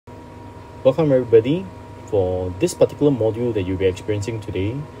Welcome everybody. For this particular module that you'll be experiencing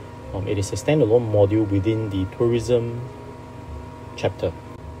today, it is a standalone module within the tourism chapter.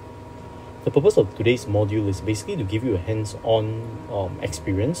 The purpose of today's module is basically to give you a hands-on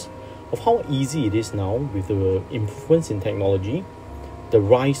experience of how easy it is now with the improvements in technology, the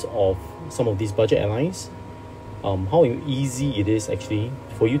rise of some of these budget airlines, how easy it is actually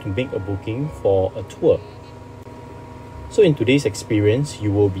for you to make a booking for a tour. So in today's experience,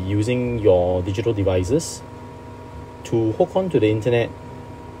 you will be using your digital devices to hook onto the internet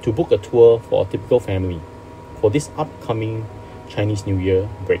to book a tour for a typical family for this upcoming Chinese New Year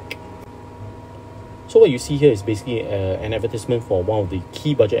break. So what you see here is basically an advertisement for one of the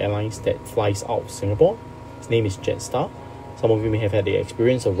key budget airlines that flies out of Singapore. Its name is Jetstar. Some of you may have had the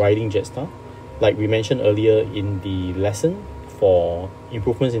experience of riding Jetstar. Like we mentioned earlier in the lesson for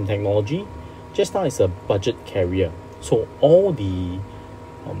improvements in technology, Jetstar is a budget carrier. So all the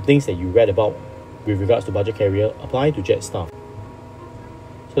things that you read about with regards to budget carrier apply to Jetstar.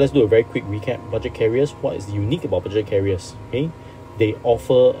 So let's do a very quick recap. Budget carriers, what is unique about budget carriers? Okay, they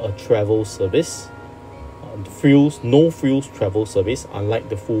offer a travel service, no frills travel service, unlike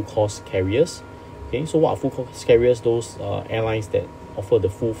the full cost carriers. Okay, so what are full cost carriers? Those airlines that offer the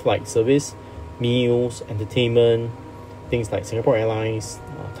full flight service, meals, entertainment, things like Singapore Airlines,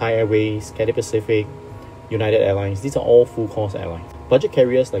 Thai Airways, Cathay Pacific, United Airlines. These are all full cost airlines. Budget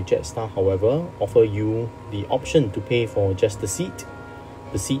carriers like Jetstar, however, offer you the option to pay for just the seat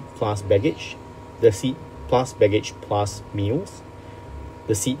plus baggage, the seat plus baggage plus meals,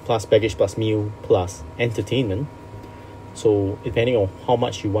 the seat plus baggage plus meal plus entertainment. So depending on how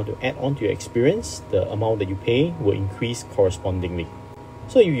much you want to add on to your experience, the amount that you pay will increase correspondingly.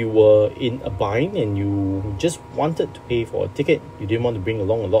 So if you were in a bind and you just wanted to pay for a ticket, you didn't want to bring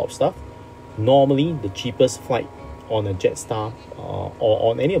along a lot of stuff, normally the cheapest flight on a Jetstar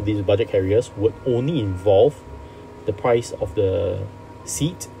or on any of these budget carriers would only involve the price of the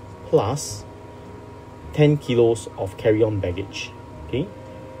seat plus 10 kilos of carry-on baggage. Okay,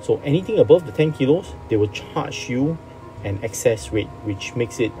 so anything above the 10 kilos, they will charge you an excess rate, which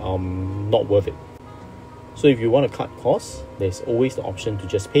makes it not worth it. So if you want to cut costs, there's always the option to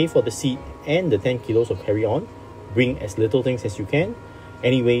just pay for the seat and the 10 kilos of carry-on, bring as little things as you can.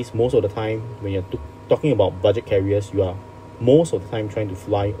 Anyways, most of the time when you're talking about budget carriers, you are most of the time trying to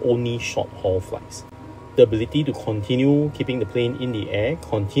fly only short haul flights. The ability to continue keeping the plane in the air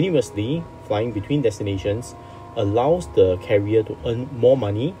continuously flying between destinations allows the carrier to earn more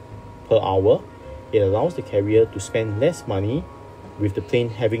money per hour. It allows the carrier to spend less money with the plane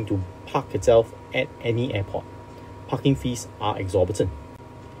having to park itself at any airport. Parking fees are exorbitant.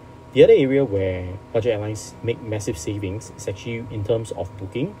 The other area where budget airlines make massive savings is actually in terms of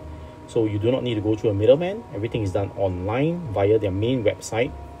booking. So you do not need to go through a middleman. Everything is done online via their main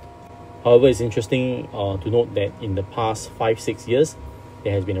website. However, it's interesting to note that in the past 5-6 years,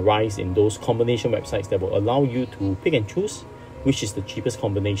 there has been a rise in those combination websites that will allow you to pick and choose which is the cheapest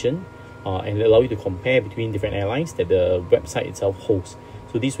combination and allow you to compare between different airlines that the website itself hosts.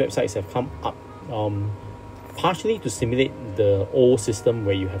 So these websites have come up partially to simulate the old system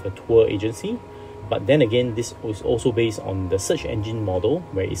where you have a tour agency, but then again, this is also based on the search engine model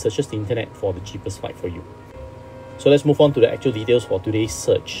where it searches the internet for the cheapest flight for you. So let's move on to the actual details for today's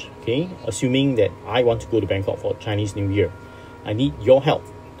search. Okay, assuming that I want to go to Bangkok for Chinese New Year, I need your help.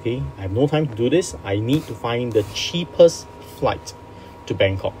 Okay, I have no time to do this. I need to find the cheapest flight to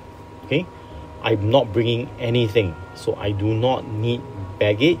Bangkok. Okay, I'm not bringing anything, so I do not need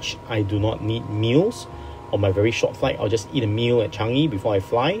baggage, I do not need meals. On my very short flight, I'll just eat a meal at Changi before I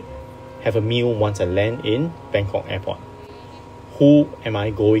fly, have a meal once I land in Bangkok airport. Who am I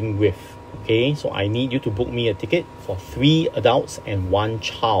going with? Okay, so I need you to book me a ticket for 3 adults and 1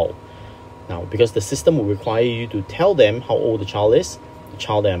 child. Now, because the system will require you to tell them how old the child is, the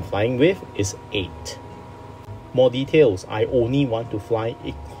child that I'm flying with is 8. More details, I only want to fly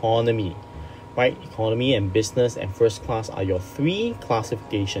economy. Right, economy and business and first class are your 3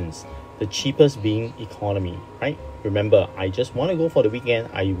 classifications. The cheapest being economy, right? Remember, I just want to go for the weekend.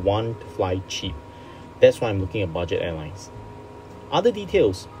 I want to fly cheap. That's why I'm looking at budget airlines. Other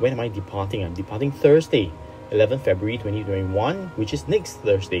details, when am I departing? I'm departing Thursday, 11th February 2021, which is next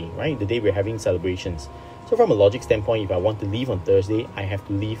Thursday, right? The day we're having celebrations. So from a logic standpoint, if I want to leave on Thursday, I have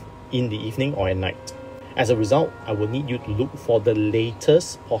to leave in the evening or at night. As a result, I will need you to look for the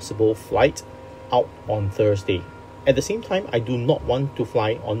latest possible flight out on Thursday. At the same time, I do not want to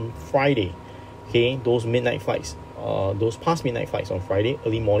fly on Friday. Okay, those midnight flights, those past midnight flights on Friday,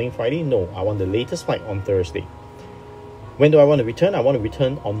 early morning Friday, no, I want the latest flight on Thursday. When do I want to return? I want to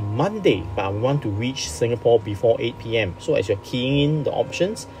return on Monday, but I want to reach Singapore before 8 p.m. So as you're keying in the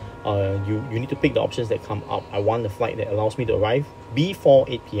options, you need to pick the options that come up. I want the flight that allows me to arrive before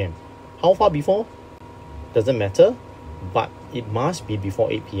 8 p.m. How far before? Doesn't matter, but it must be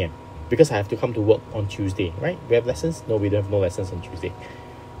before 8 p.m. because I have to come to work on Tuesday, right? We have lessons? No, we don't have no lessons on Tuesday.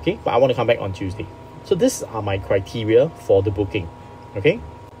 Okay, but I want to come back on Tuesday. So these are my criteria for the booking. Okay,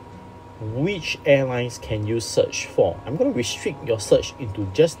 which airlines can you search for? I'm going to restrict your search into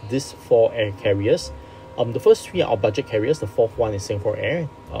just these 4 air carriers. The first 3 are budget carriers. The 4th one is Singapore Air,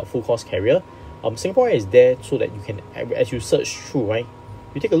 full cost carrier. Singapore Air is there so that you can, as you search through, right,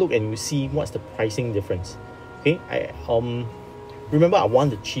 you take a look and you see what's the pricing difference. Okay, remember, I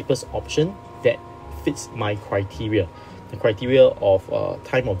want the cheapest option that fits my criteria. The criteria of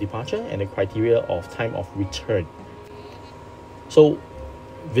time of departure and the criteria of time of return. So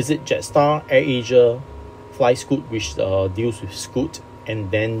visit Jetstar, AirAsia, Fly Scoot, which deals with Scoot, and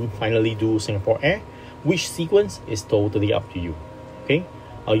then finally do Singapore Air. Which sequence is totally up to you. Okay,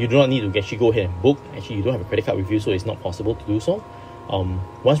 you do not need to actually go ahead and book. Actually, you don't have a credit card with you, so it's not possible to do so.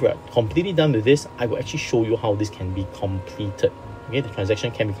 Once we're completely done with this, I will actually show you how this can be completed. Okay, the transaction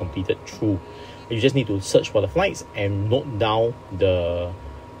can be completed through. You just need to search for the flights and note down the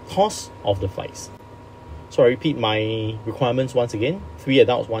cost of the flights. So I repeat my requirements once again: 3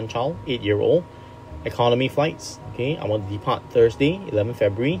 adults, 1 child, 8-year-old. Economy flights. Okay, I want to depart Thursday, 11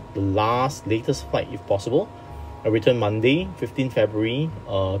 February, the latest flight if possible. I return Monday, 15 February,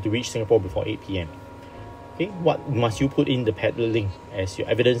 to reach Singapore before 8 p.m. Okay, what must you put in the Padlet link as your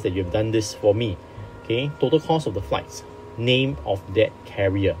evidence that you've done this for me? Okay, total cost of the flights, name of that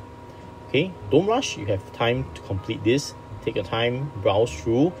carrier. Okay, don't rush. You have time to complete this. Take your time, browse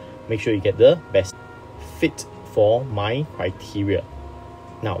through, make sure you get the best fit for my criteria.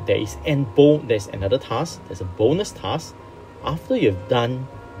 Now there's another task. There's a bonus task. After you've done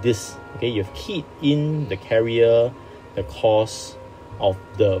this, okay, you've keyed in the carrier, the cost of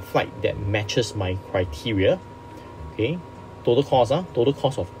the flight that matches my criteria. Okay, total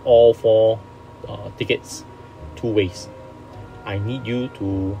cost of all 4 tickets, 2 ways. I need you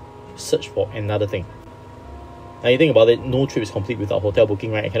to search for another thing. Now you think about it, no trip is complete without hotel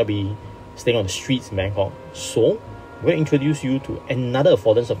booking, right? I cannot be staying on the streets in Bangkok. So I'm going to introduce you to another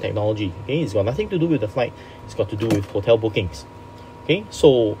affordance of technology. Okay, it's got nothing to do with the flight. It's got to do with hotel bookings. Okay,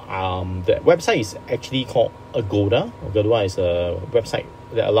 so the website is actually called Agoda. Agoda is a website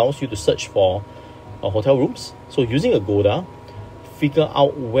that allows you to search for hotel rooms. So using Agoda, figure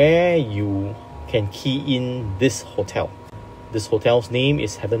out where you can key in this hotel. This hotel's name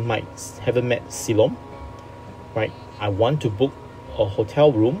is Heaven Met Silom. Right, I want to book a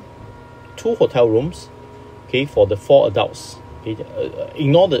hotel room, 2 hotel rooms. Okay, for the 4 adults. Okay, I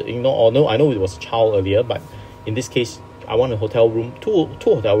know it was a child earlier, but in this case, I want a hotel room, two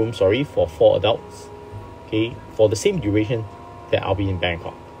hotel rooms, sorry, for 4 adults. Okay, for the same duration that I'll be in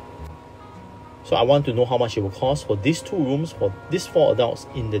Bangkok. So I want to know how much it will cost for these 2 rooms for these 4 adults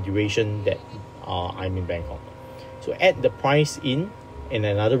in the duration that I'm in Bangkok. So add the price in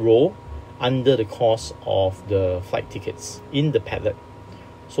another row under the cost of the flight tickets in the Padlet.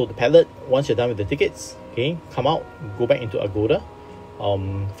 So the Padlet, once you're done with the tickets, okay, come out, go back into Agoda,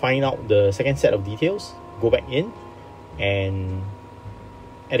 find out the second set of details, go back in and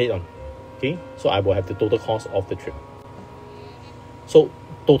add it on. Okay, so I will have the total cost of the trip. So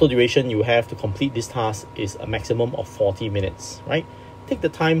total duration you have to complete this task is a maximum of 40 minutes, right? Take the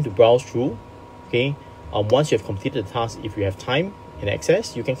time to browse through. Okay, once you have completed the task, if you have time and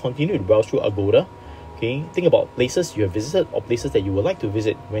access, you can continue to browse through Agoda. Okay, think about places you have visited or places that you would like to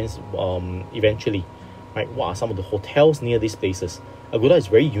visit when eventually, right? What are some of the hotels near these places? Agoda is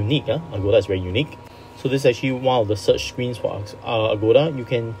very unique. Agoda is very unique. So this is actually one of the search screens for Agoda. You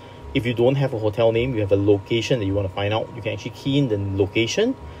can, if you don't have a hotel name, you have a location that you want to find out, you can actually key in the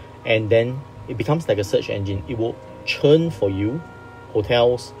location, and then it becomes like a search engine. It will churn for you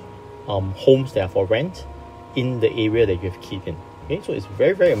hotels, homes that are for rent in the area that you have keyed in. Okay, so it's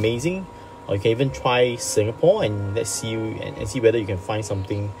very, very amazing. Or you can even try Singapore and let's see and see whether you can find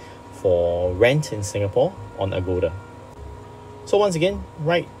something for rent in Singapore on Agoda. So once again,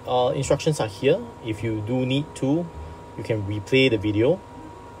 right, instructions are here. If you do need to, you can replay the video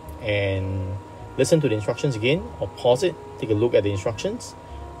and listen to the instructions again, or pause it, take a look at the instructions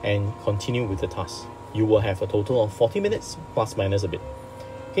and continue with the task. You will have a total of 40 minutes plus minus a bit.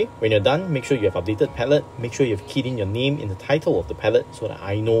 Okay, when you're done, make sure you have updated Padlet. Make sure you have keyed in your name in the title of the Padlet so that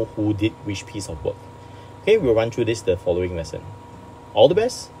I know who did which piece of work. Okay, we'll run through this the following lesson. All the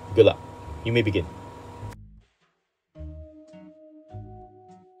best, good luck. You may begin.